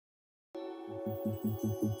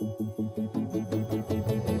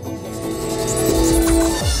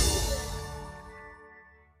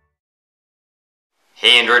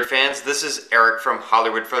Hey Android fans, this is Eric from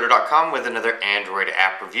hollywoodfrodo.com with another Android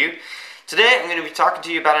app review. Today I'm going to be talking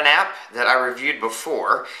to you about an app that I reviewed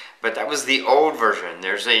before, but that was the old version.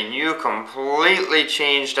 There's a new, completely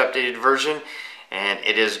changed, updated version, and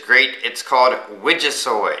it is great. It's called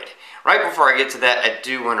Widgetsoid. Right before I get to that, I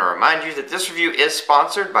do want to remind you that this review is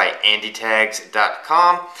sponsored by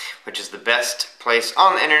andytags.com, which is the best place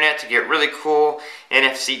on the internet to get really cool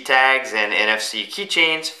NFC tags and NFC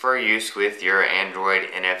keychains for use with your Android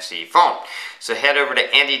NFC phone. So head over to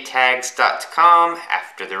andytags.com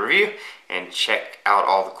after the review and check out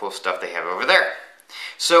all the cool stuff they have over there.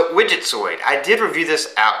 So Widgetsoid, I did review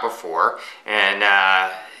this app before, and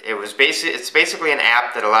it's basically an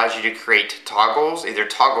app that allows you to create toggles, either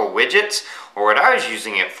toggle widgets, or what I was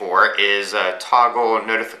using it for is a toggle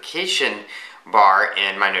notification bar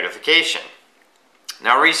in my notification.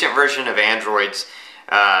 Now, a recent version of Androids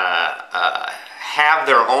have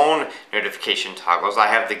their own notification toggles. I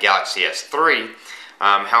have the Galaxy S3.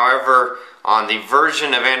 However, on the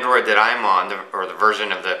version of Android that I'm on, or the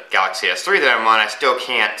version of the Galaxy S3 that I'm on, I still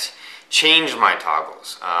can't change my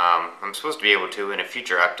toggles. I'm supposed to be able to in a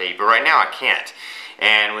future update, but right now I can't.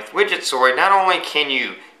 And with Widgetsoid, not only can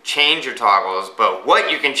you change your toggles, but what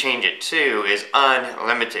you can change it to is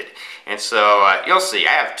unlimited. And so you'll see,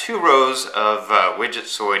 I have 2 rows of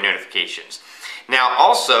Widgetsoid notifications. Now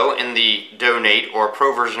also in the Donate or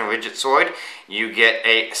Pro version of Widgetsoid, you get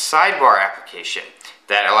a sidebar application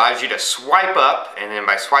that allows you to swipe up, and then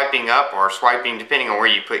by swiping up or swiping, depending on where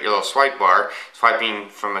you put your little swipe bar, swiping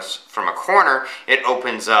from a corner, it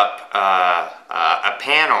opens up a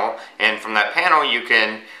panel, and from that panel you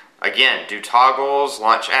can again do toggles,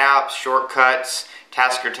 launch apps, shortcuts,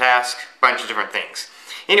 task, a bunch of different things.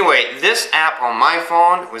 Anyway, this app on my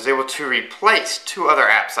phone was able to replace 2 other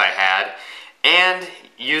apps I had and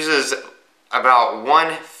uses about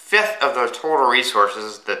 1/5 of the total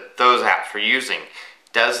resources that those apps were using.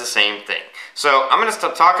 Does the same thing. So I'm going to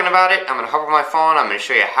stop talking about it. I'm going to hop on my phone. I'm going to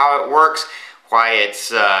show you how it works, why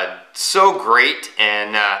it's so great,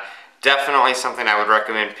 and definitely something I would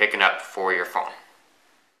recommend picking up for your phone.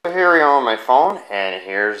 So here we are on my phone, and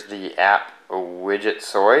here's the app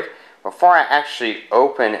Widgetsoid. Before I actually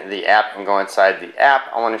open the app and go inside the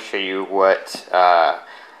app, I want to show you what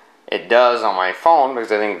it does on my phone,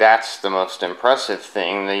 because I think that's the most impressive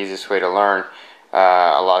thing, the easiest way to learn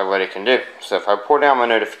a lot of what it can do. So if I pull down my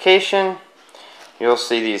notification, you'll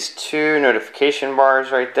see these 2 notification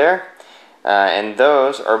bars right there, and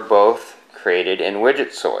those are both created in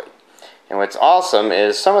Widgetsoid. And what's awesome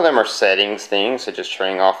is some of them are settings things, such as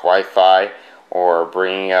turning off Wi-Fi or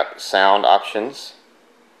bringing up sound options.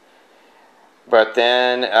 But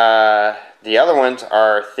then the other ones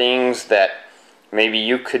are things that maybe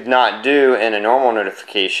you could not do in a normal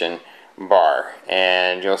notification bar.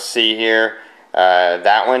 And you'll see here,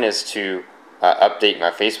 that one is to update my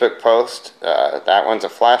Facebook post. That one's a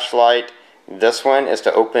flashlight. This one is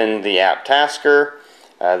to open the app Tasker.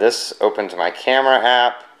 This opens my camera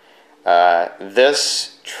app.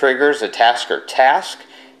 This triggers a Tasker task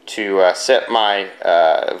to set my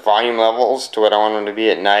volume levels to what I want them to be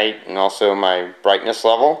at night, and also my brightness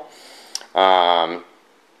level. So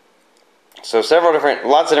lots of different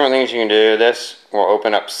things you can do. This will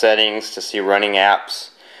open up settings to see running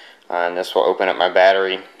apps. And this will open up my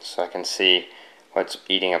battery so I can see what's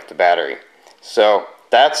eating up the battery. So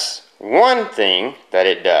that's one thing that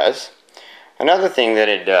it does. Another thing that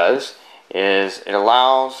it does is it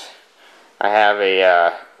allows, I have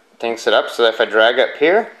a thing set up so that if I drag up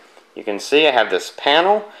here, you can see I have this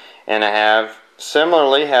panel, and I have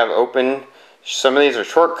similarly open, some of these are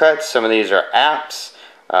shortcuts, some of these are apps.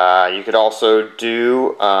 You could also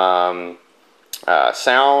do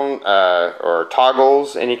sound or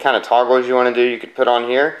toggles, any kind of toggles you want to do you could put on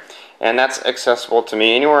here, and that's accessible to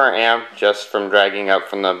me anywhere I am just from dragging up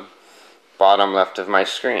from the bottom left of my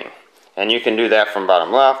screen. And you can do that from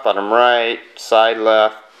bottom left, bottom right, side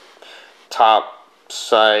left, top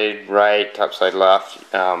side right, top side left,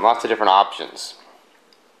 lots of different options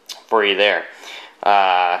for you there.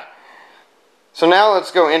 So now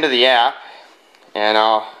let's go into the app, and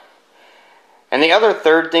the other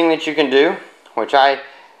third thing that you can do, which I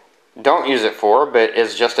don't use it for, but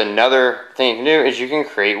is just another thing you can do, is you can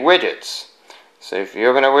create widgets. So if you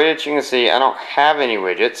open up widgets, you can see I don't have any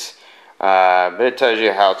widgets, but it tells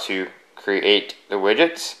you how to create the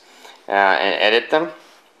widgets and edit them.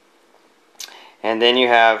 And then you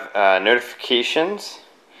have notifications,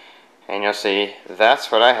 and you'll see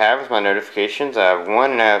that's what I have with my notifications. I have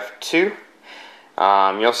 1 and I have 2.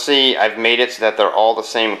 You'll see I've made it so that they're all the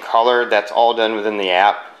same color. That's all done within the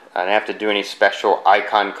app. I don't have to do any special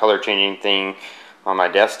icon color changing thing on my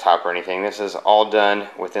desktop or anything. This is all done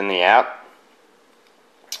within the app.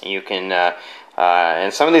 You can,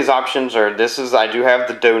 and some of these options are, I do have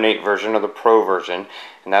the donate version or the pro version,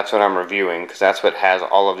 and that's what I'm reviewing because that's what has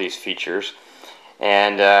all of these features.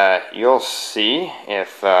 And you'll see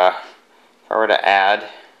if I were to add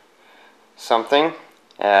something,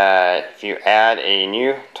 if you add a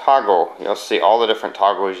new toggle, you'll see all the different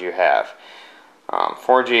toggles you have.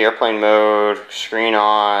 4G airplane mode, screen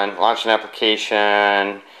on, launch an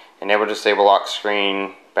application, enable disable lock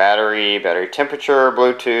screen, battery temperature,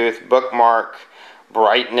 Bluetooth, bookmark,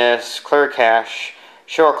 brightness, clear cache,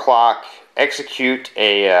 show a clock, execute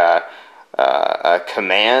a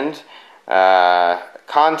command,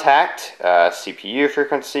 contact, CPU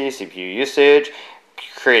frequency, CPU usage,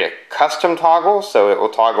 create a custom toggle, so it will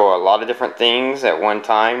toggle a lot of different things at one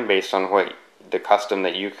time based on what the custom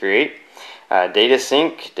that you create. Data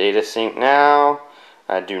sync now,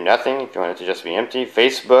 do nothing if you want it to just be empty.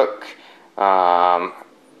 Facebook,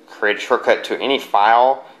 create a shortcut to any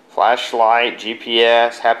file, flashlight,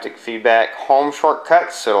 GPS, haptic feedback, home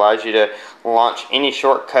shortcuts, so it allows you to launch any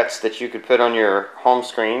shortcuts that you could put on your home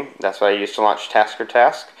screen. That's what I use to launch Tasker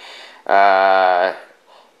Task.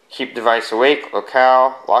 Keep device awake,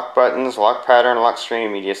 locale, lock buttons, lock pattern, lock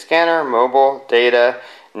screen, media scanner, mobile, data,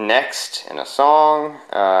 next, and a song,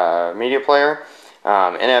 media player,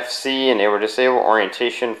 NFC, enable disable,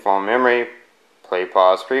 orientation, phone memory, play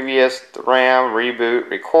pause previous, RAM, reboot,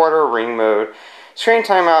 recorder, ring mode, screen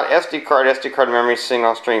timeout, SD card memory,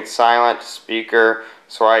 signal strength, silent, speaker,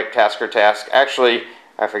 swipe, Tasker Task. Actually,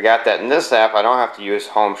 I forgot that in this app I don't have to use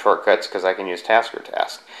home shortcuts because I can use Tasker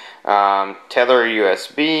Task. Tether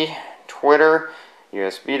USB, Twitter,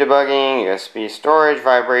 USB debugging, USB storage,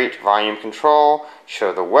 vibrate, volume control,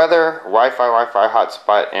 show the weather, Wi-Fi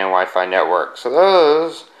hotspot, and Wi-Fi network. So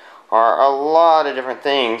those are a lot of different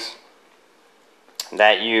things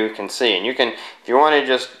that you can see. And you can, if you want to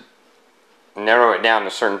just narrow it down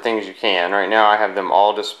to certain things, you can. Right now I have them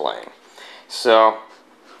all displaying. So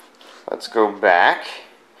let's go back.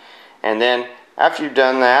 And then after you've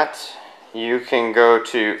done that, you can go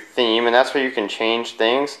to theme, and that's where you can change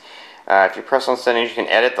things. If you press on settings, you can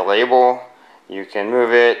edit the label, you can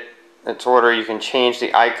move it, its order, you can change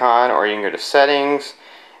the icon, or you can go to settings,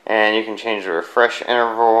 and you can change the refresh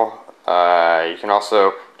interval. You can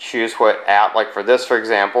also choose what app, like for this for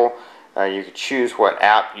example, you could choose what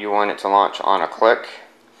app you want it to launch on a click.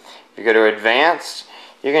 If you go to advanced,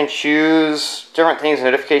 you can choose different things,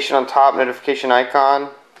 notification on top, notification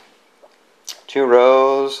icon, 2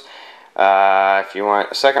 rows, if you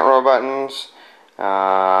want second row buttons,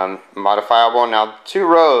 modifiable. Now 2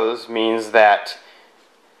 rows means that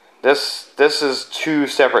this is 2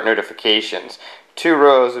 separate notifications. 2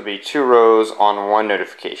 rows would be 2 rows on 1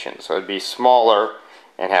 notification, so it would be smaller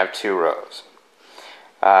and have 2 rows.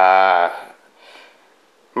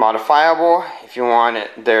 Modifiable, if you want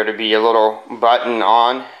there to be a little button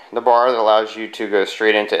on the bar that allows you to go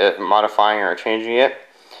straight into modifying or changing it,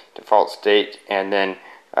 default state, and then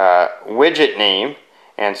widget name.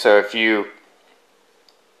 And so if you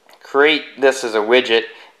create this as a widget,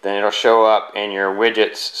 then it'll show up in your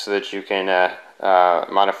widgets so that you can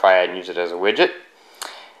modify it and use it as a widget.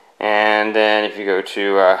 And then if you go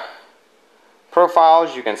to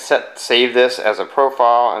profiles, you can save this as a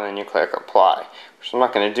profile, and then you click apply. So I'm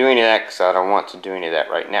not going to do any of that because I don't want to do any of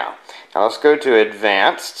that right now. Now let's go to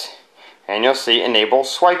advanced, and you'll see enable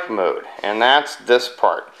swipe mode, and that's this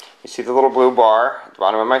part. You see the little blue bar at the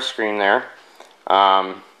bottom of my screen there,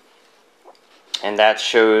 and that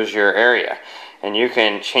shows your area. And you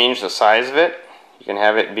can change the size of it. You can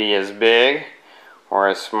have it be as big or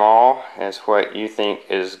as small as what you think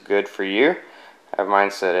is good for you. I have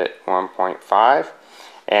mine set at 1.5.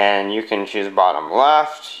 And you can choose bottom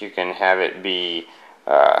left. You can have it be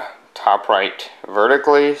top right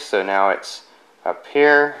vertically, so now it's up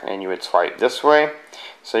here, and you would swipe this way.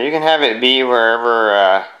 So you can have it be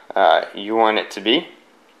wherever you want it to be.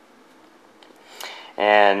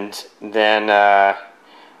 And then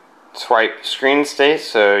swipe screen state,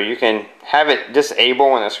 so you can have it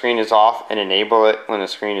disable when the screen is off and enable it when the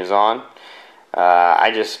screen is on.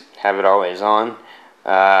 I just have it always on.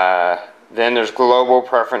 Then there's global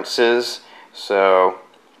preferences, so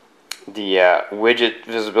the widget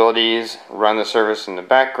visibilities, run the service in the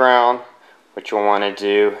background, what you'll want to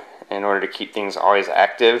do in order to keep things always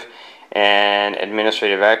active, and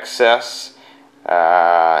administrative access,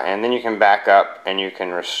 and then you can back up and you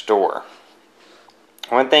can restore.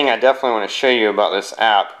 One thing I definitely want to show you about this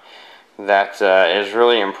app that is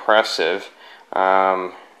really impressive,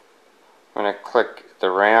 I'm going to click the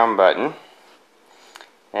RAM button,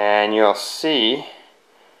 and you'll see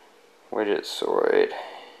Widgetsoid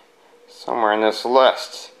somewhere in this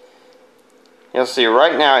list. You'll see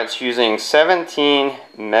right now it's using 17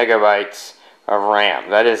 megabytes of RAM.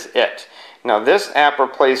 That is it. Now this app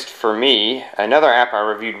replaced for me another app I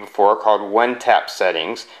reviewed before called One Tap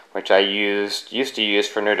Settings, which I used to use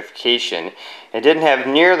for notification. It didn't have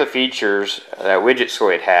near the features that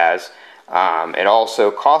Widgetsoid has. It also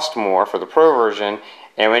cost more for the Pro version,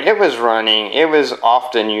 and when it was running, it was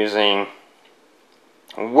often using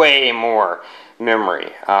way more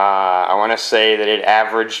memory. I want to say that it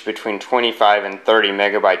averaged between 25 and 30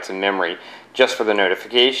 megabytes of memory just for the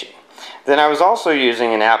notification. Then I was also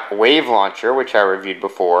using an app, Wave Launcher, which I reviewed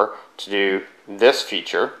before, to do this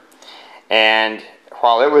feature. And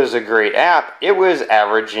while it was a great app, it was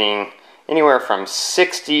averaging anywhere from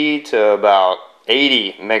 60 to about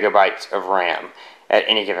 80 megabytes of RAM at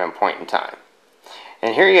any given point in time.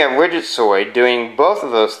 And here you have Widgetsoid doing both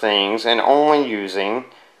of those things and only using,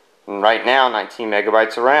 right now, 19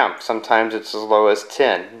 megabytes of RAM. Sometimes it's as low as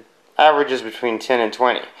 10. Averages between 10 and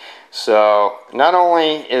 20. So not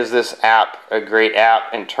only is this app a great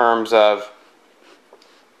app in terms of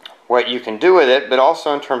what you can do with it, but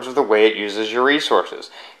also in terms of the way it uses your resources.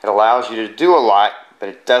 It allows you to do a lot, but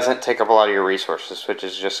it doesn't take up a lot of your resources, which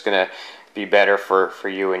is just going to be better for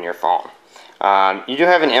you and your phone. You do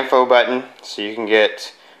have an info button, so you can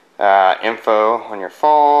get info on your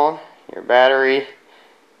phone, your battery,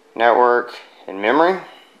 network, and memory.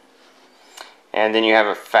 And then you have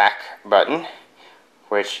a FAQ button,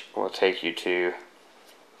 which will take you to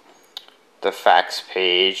the facts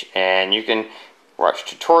page, and you can watch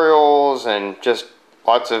tutorials and just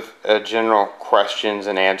lots of general questions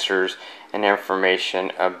and answers and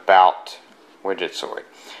information about Widgetsoid.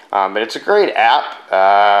 But it's a great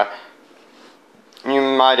app. You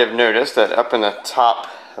might have noticed that up in the top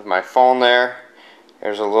of my phone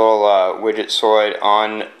there's a little Widgetsoid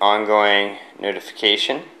ongoing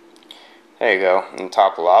notification. There you go, in the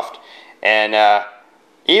top left. And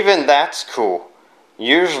even that's cool.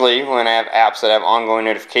 Usually when I have apps that have ongoing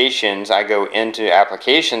notifications, I go into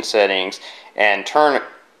application settings and turn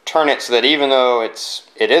it so that even though it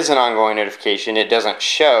is an ongoing notification, it doesn't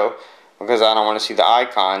show, because I don't want to see the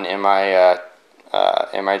icon in my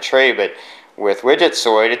tray. But with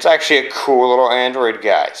Widgetsoid, it's actually a cool little Android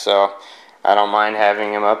guy, so I don't mind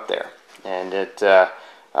having him up there. And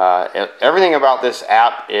everything about this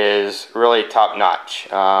app is really top-notch.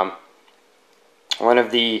 One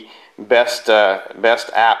of the best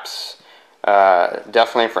apps,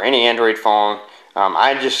 definitely for any Android phone.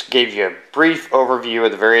 I just gave you a brief overview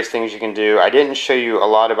of the various things you can do. I didn't show you a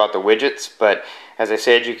lot about the widgets, but as I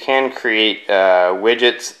said, you can create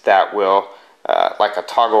widgets that will, like a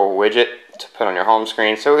toggle widget to put on your home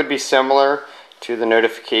screen. So it would be similar to the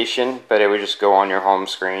notification, but it would just go on your home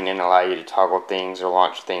screen and allow you to toggle things or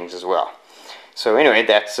launch things as well. So anyway,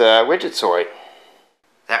 that's Widgetsoid.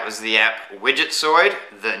 That was the app Widgetsoid,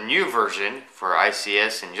 the new version for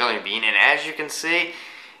ICS and Jelly Bean, and as you can see,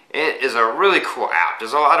 it is a really cool app.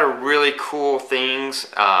 There's a lot of really cool things,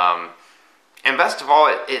 and best of all,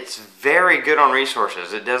 it's very good on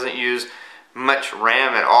resources. It doesn't use much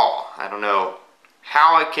RAM at all. I don't know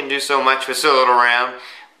how it can do so much with so little RAM,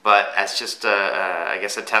 but that's just, I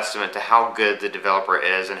guess, a testament to how good the developer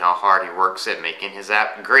is and how hard he works at making his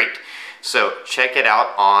app great. So check it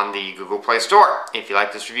out on the Google Play Store. If you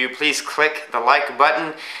like this review, please click the like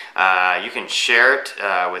button. You can share it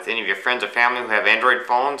with any of your friends or family who have Android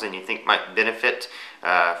phones and you think might benefit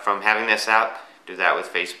from having this app. Do that with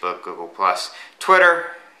Facebook, Google+, Twitter,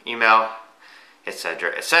 email,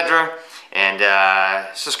 etc., etc.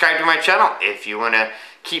 And subscribe to my channel if you want to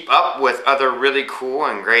keep up with other really cool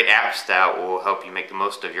and great apps that will help you make the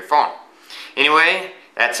most of your phone. Anyway,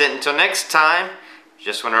 that's it until next time.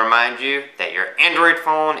 Just want to remind you that your Android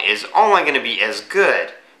phone is only going to be as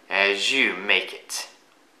good as you make it.